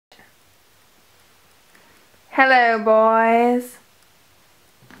Hello, boys.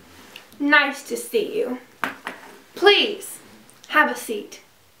 Nice to see you. Please, have a seat.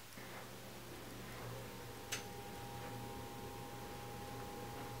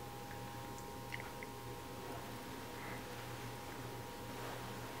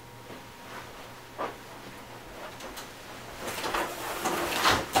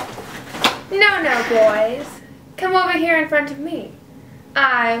 No, boys. Come over here in front of me.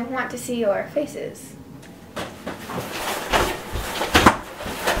 I want to see your faces.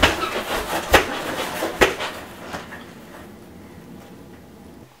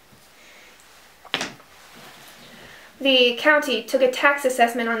 The county took a tax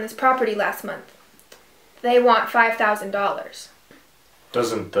assessment on this property last month. They want $5,000.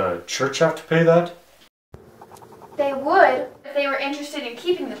 Doesn't the church have to pay that? They would if they were interested in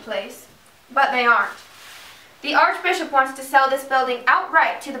keeping the place, but they aren't. The Archbishop wants to sell this building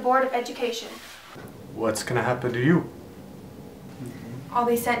outright to the Board of Education. What's gonna happen to you? I'll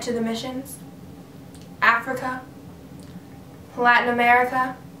be sent to the missions, Africa, Latin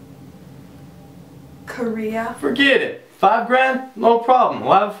America, Korea. Forget it. $5 grand? No problem.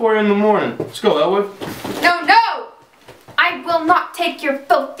 We'll have it for you in the morning. Let's go, Elwood. No! I will not take your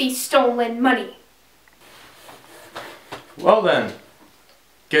filthy stolen money. Well then,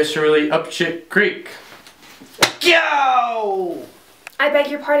 guess you're really up shit creek. Yo! I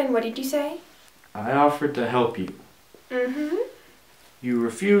beg your pardon, what did you say? I offered to help you. Mm-hmm. You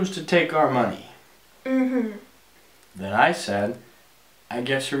refused to take our money. Mm-hmm. Then I said, I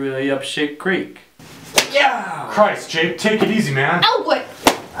guess you're really up shit creek. Yeah! Christ, Jake, take it easy, man. Elwood!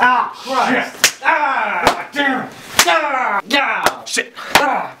 Ah, Christ! Shit. Ah, damn it! Ah! Yeah! Shit!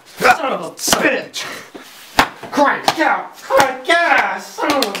 Ah! Son of a bitch! Christ! Yeah! Christ! Yeah!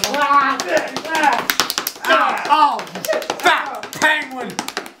 Son of a bitch! Ah! Oh! Fat penguin!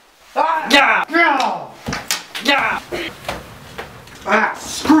 Ah! Yeah! Yeah! Ah,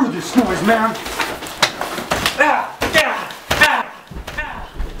 screw this noise, man! Ah! Yeah! Ah!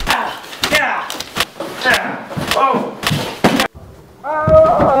 Ah! Ah! Yeah! Ah! Oh!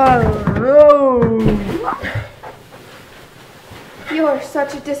 You're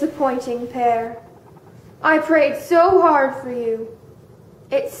such a disappointing pair. I prayed so hard for you.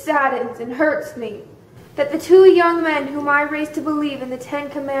 It saddens and hurts me that the two young men whom I raised to believe in the 10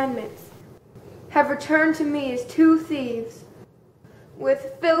 Commandments have returned to me as two thieves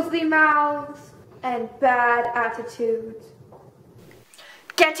with filthy mouths and bad attitudes.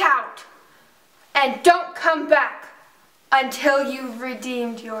 Get out and don't come back until you've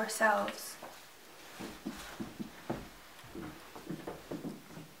redeemed yourselves.